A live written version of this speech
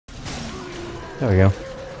There we go.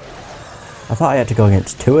 I thought I had to go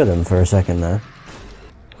against two of them for a second there.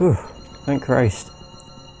 Whew, thank Christ.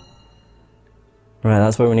 Right,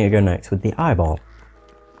 that's where we need to go next, with the eyeball.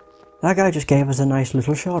 That guy just gave us a nice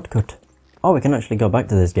little shortcut. Oh, we can actually go back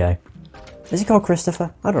to this guy. Is he called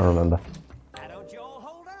Christopher? I don't remember. Now don't you all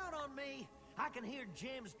hold out on me. I can hear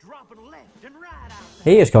gems dropping left and right out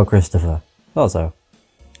there. He is called Christopher. Also.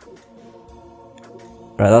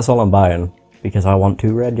 Right, that's all I'm buying, because I want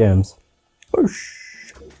 2 red gems.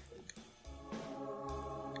 Whoosh!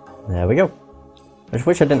 There we go. I just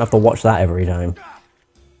wish I didn't have to watch that every time.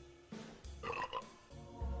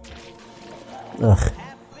 Ugh.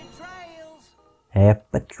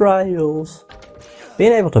 Happy trials.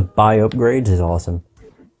 Being able to buy upgrades is awesome.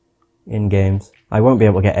 In games. I won't be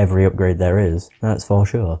able to get every upgrade there is, that's for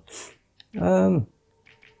sure. I don't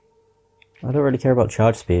really care about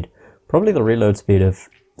charge speed. Probably the reload speed of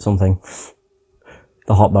something.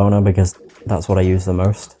 The hot boner, because that's what I use the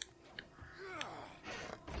most.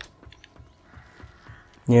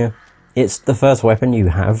 Yeah. It's the first weapon you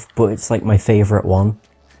have, but it's like my favourite one.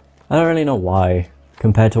 I don't really know why,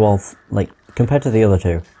 compared to compared to the other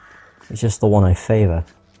two. It's just the one I favour.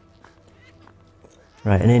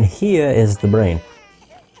 Right, and in here is the brain.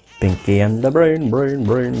 Pinky and the brain, brain,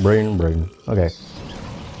 brain, brain, brain. Okay.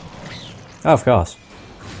 Oh, of course.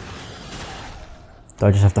 Do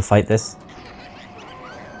I just have to fight this?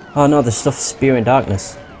 Oh no, there's stuff spewing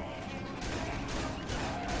darkness.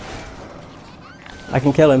 I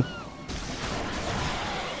can kill him.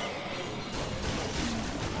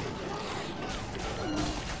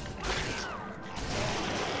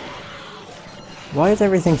 Why is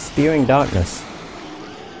everything spewing darkness?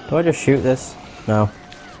 Do I just shoot this? No.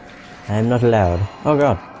 I am not allowed. Oh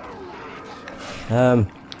god.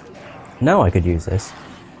 Now I could use this.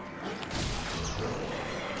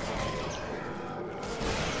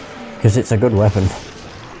 Because it's a good weapon.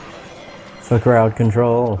 For crowd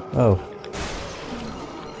control. Oh.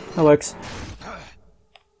 That works.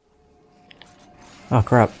 Oh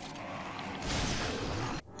crap.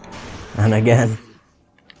 And again.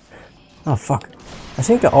 Oh fuck. I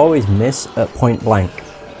seem to always miss at point blank.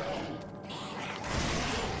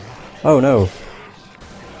 Oh no.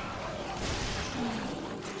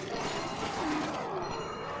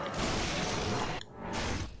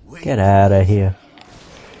 Get out of here.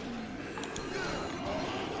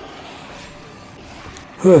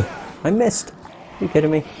 I missed. Are you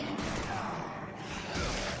kidding me?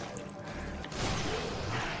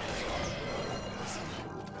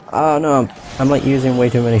 Oh no, I'm like using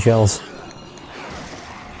way too many shells.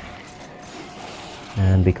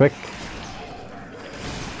 And be quick.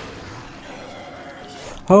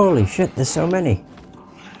 Holy shit, there's so many.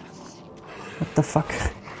 What the fuck?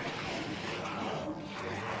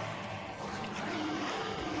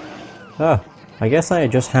 Oh, I guess I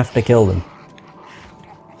just have to kill them.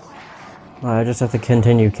 I just have to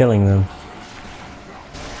continue killing them.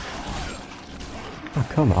 Oh,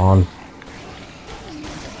 come on.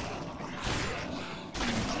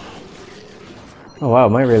 Oh wow,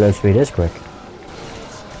 my reload speed is quick.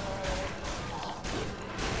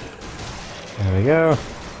 There we go.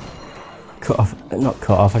 Cut off, not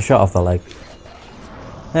cut off, I shot off the leg.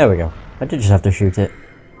 There we go. I did just have to shoot it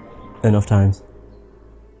enough times.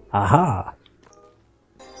 Aha!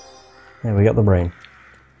 There we got the brain.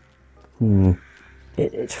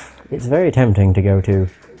 It's very tempting to go to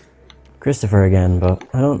Christopher again, but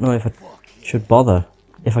I don't know if I should bother.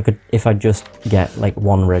 If I just get like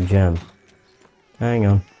 1 red gem. Hang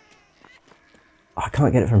on. Oh, I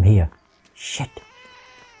can't get it from here. Shit.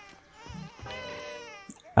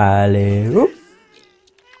 Allez.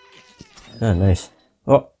 Oh, nice.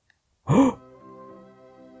 Oh.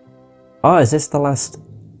 Oh, is this the last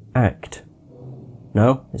act?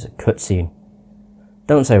 No? It's a cutscene.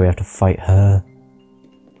 Don't say we have to fight her.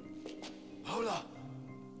 Hola.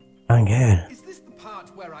 I'm good. Is this the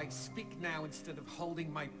part where I speak now instead of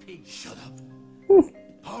holding my peace? Shut up.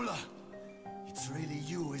 Hola. It's really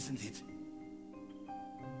you, isn't it?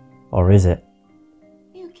 Or is it?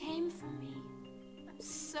 You came for me. I'm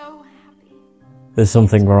so happy. There's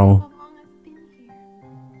something wrong. How long I've been here.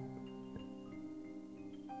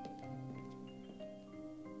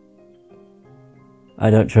 I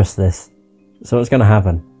don't trust this. So what's gonna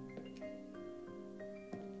happen?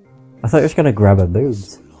 I thought it was gonna grab her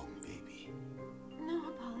boobs. So long, baby. No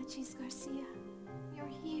apologies, Garcia. You're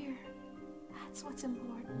here. That's what's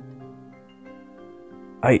important.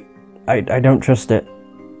 I don't trust it.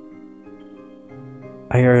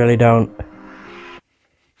 I really don't.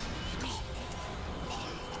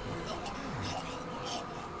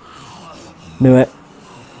 Knew it.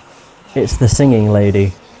 It's the singing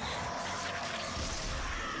lady.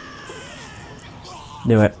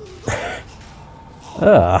 Do it.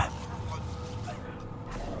 Ugh.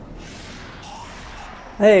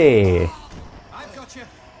 Hey! I've got you.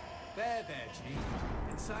 There, G.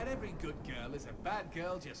 Inside every good girl is a bad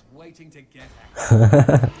girl just waiting to get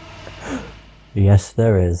out. Yes,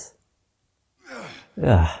 there is.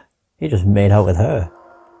 Ugh. He just made out with her.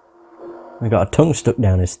 I got a tongue stuck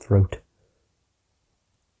down his throat.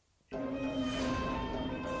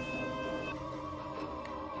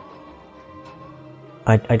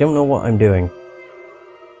 I don't know what I'm doing.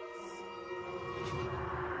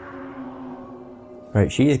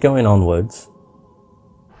 Right, she's going onwards.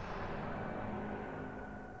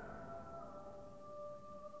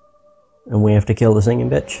 And we have to kill the singing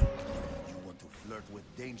bitch. You want to flirt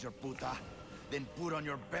with danger, puta? Then put on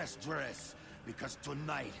your best dress, because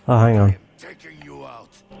tonight Oh, hang on. I am taking you out.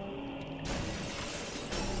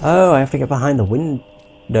 Oh, I have to get behind the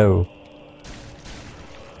window.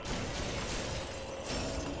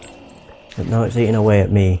 But now it's eating away at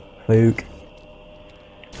me. Fuck.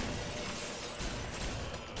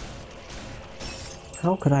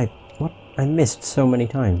 How could I... What? I missed so many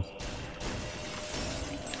times.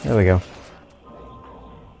 There we go.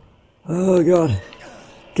 Oh god.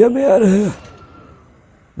 Get me out of here.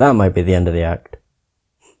 That might be the end of the act.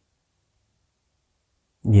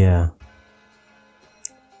 Yeah.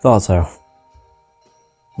 Thought so.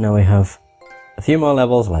 Now we have a few more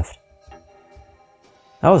levels left.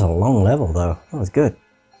 That was a long level though. That was good.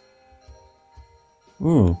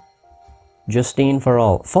 Justine for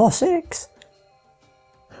all. 4-6?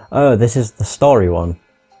 Oh, this is the story one.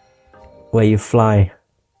 Where you fly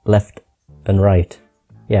left and right.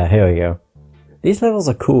 Yeah, here we go. These levels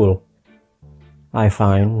are cool, I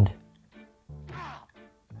find.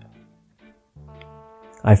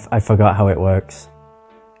 I forgot how it works.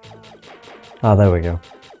 Ah, there we go.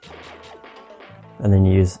 And then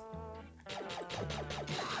you use...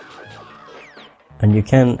 And you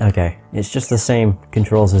can... Okay, it's just the same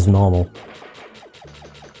controls as normal.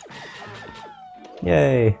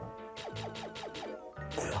 Yay!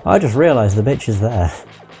 I just realised the bitch is there.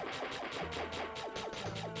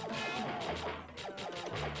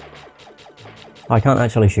 I can't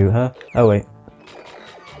actually shoot her. Oh wait.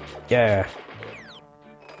 Yeah.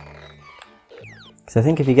 So I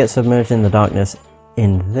think if you get submerged in the darkness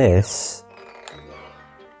in this,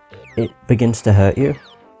 it begins to hurt you.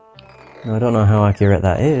 Now, I don't know how accurate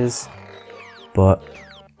that is, but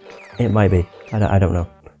it might be. I don't know.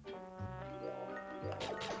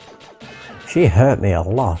 She hurt me a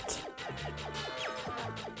lot.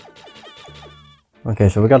 Okay,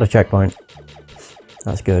 so we got a checkpoint.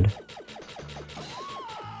 That's good.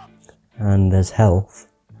 And there's health,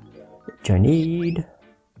 which I need.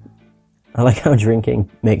 I like how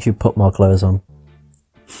drinking makes you put more clothes on.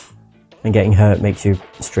 And getting hurt makes you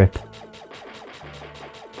strip.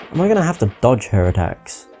 Am I gonna have to dodge her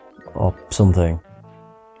attacks? Or something?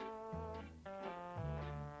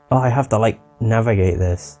 Oh, I have to like navigate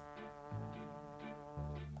this.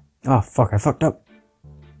 Oh fuck, I fucked up.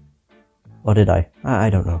 Or did I?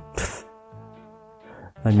 I don't know.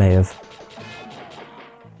 I may have.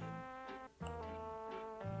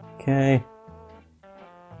 Okay.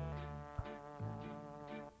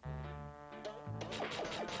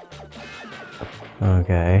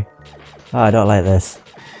 Okay. Oh, I don't like this.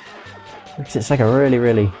 Because it's like a really,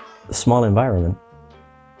 really small environment.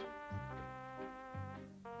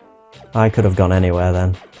 I could have gone anywhere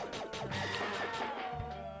then.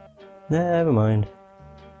 Never mind.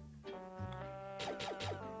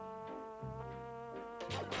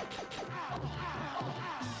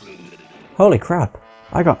 Holy crap!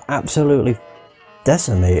 I got absolutely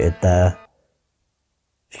decimated there.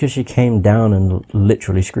 Because she came down and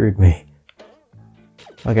literally screwed me.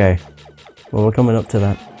 Okay, well we're coming up to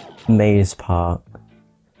that maze part.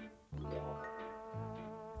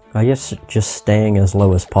 I guess just staying as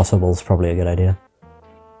low as possible is probably a good idea.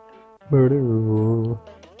 Ooh.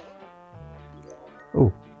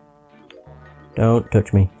 Don't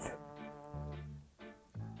touch me.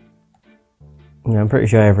 Yeah, I'm pretty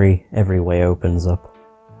sure every way opens up.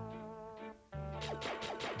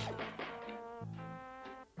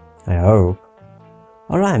 I hope.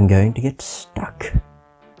 Or I'm going to get stuck.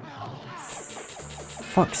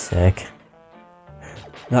 Fuck's sake.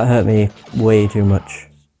 That hurt me way too much.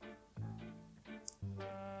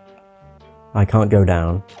 I can't go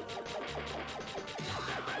down.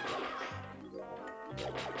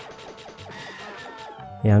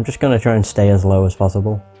 Yeah, I'm just gonna try and stay as low as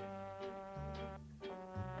possible.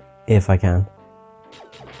 If I can.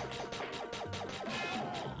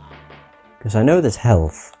 Because I know there's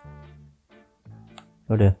health.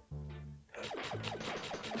 Oh dear.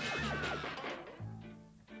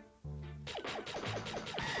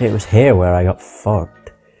 It was here where I got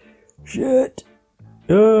fucked. Shit!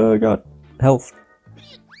 Oh god. Health.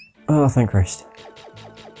 Oh, thank Christ.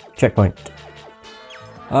 Checkpoint.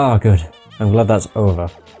 Oh, good. I'm glad that's over.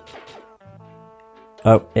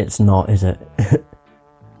 Oh, it's not, is it?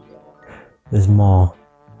 There's more.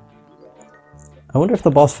 I wonder if the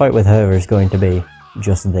boss fight with her is going to be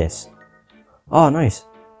just this. Oh, nice.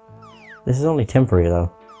 This is only temporary,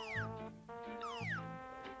 though.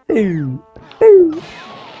 Ooh. Ooh.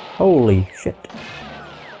 Holy shit.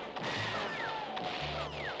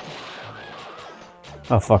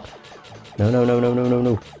 Oh, fuck. No, no, no, no, no, no,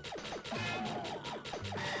 no.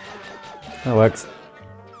 That works.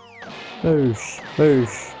 Boosh,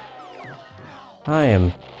 boosh. I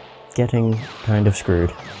am getting kind of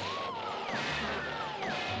screwed.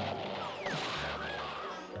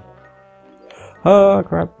 Oh,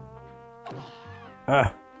 crap.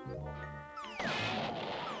 Ah.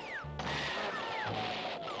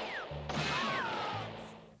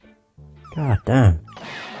 God damn.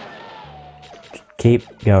 Just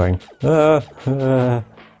keep going.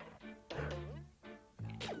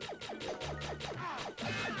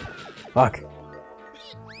 Fuck.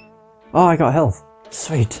 Oh, I got health.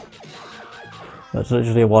 Sweet. That's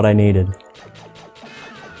literally what I needed.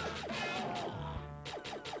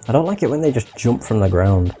 I don't like it when they just jump from the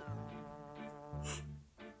ground.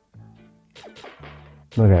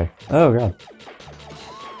 Okay. Oh god.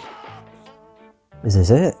 Is this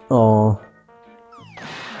it? Oh.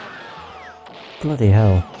 Bloody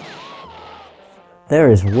hell.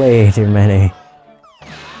 There is way too many.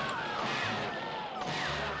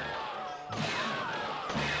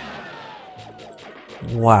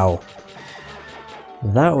 Wow.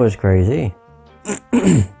 That was crazy.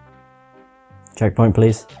 Checkpoint,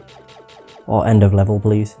 please. Or end of level,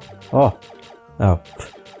 please. Oh. Oh.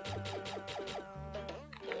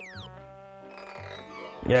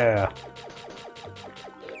 Yeah.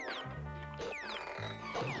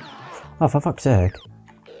 Oh, for fuck's sake.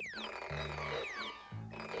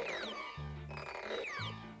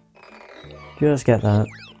 Just get that.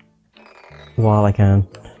 While I can.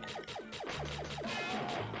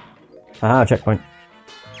 Ah, checkpoint.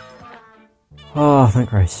 Oh, thank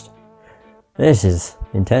Christ. This is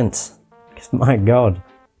intense. My god.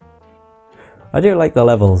 I do like the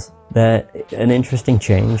levels. They're an interesting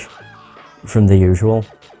change from the usual.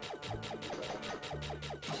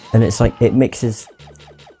 And it's like, it mixes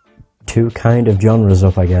two kind of genres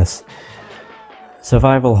up, I guess.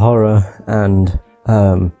 Survival horror and,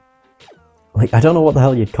 like, I don't know what the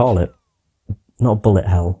hell you'd call it. Not bullet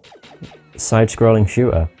hell. Side-scrolling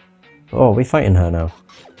shooter. Oh, are we fighting her now?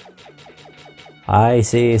 I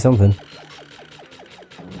see something.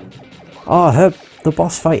 Oh, the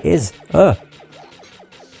boss fight is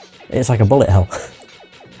it's like a bullet hell.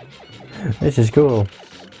 This is cool.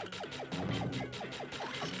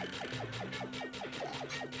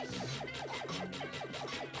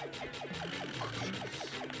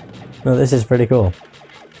 No, this is pretty cool.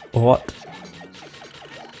 What?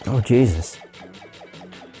 Oh, Jesus.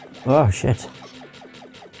 Oh, shit.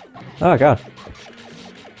 Oh, God.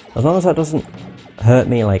 As long as that doesn't hurt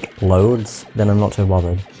me, like, loads, then I'm not too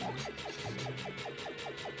bothered.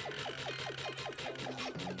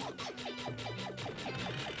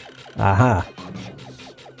 Aha!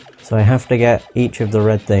 So I have to get each of the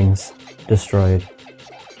red things destroyed.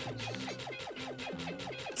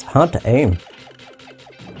 It's hard to aim.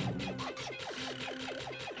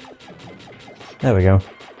 There we go.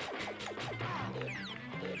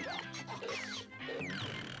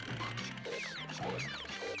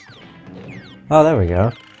 Oh, there we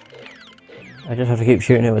go. I just have to keep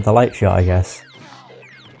shooting it with the light shot, I guess.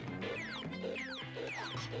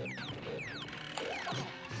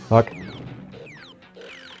 Fuck.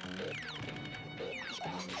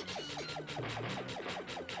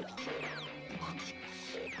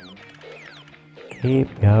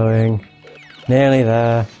 Keep going. Nearly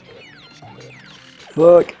there.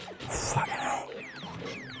 Fuck. Fucking hell.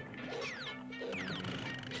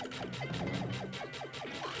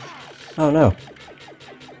 Oh no.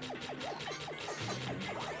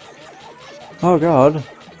 Oh god.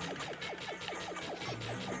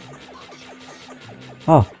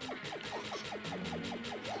 Oh.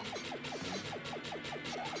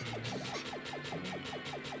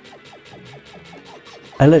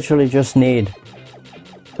 I literally just need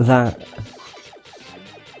that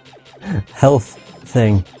health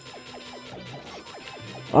thing.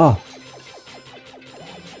 Oh.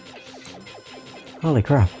 Holy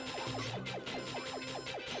crap.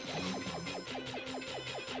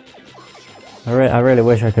 I really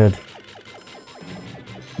wish I could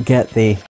get the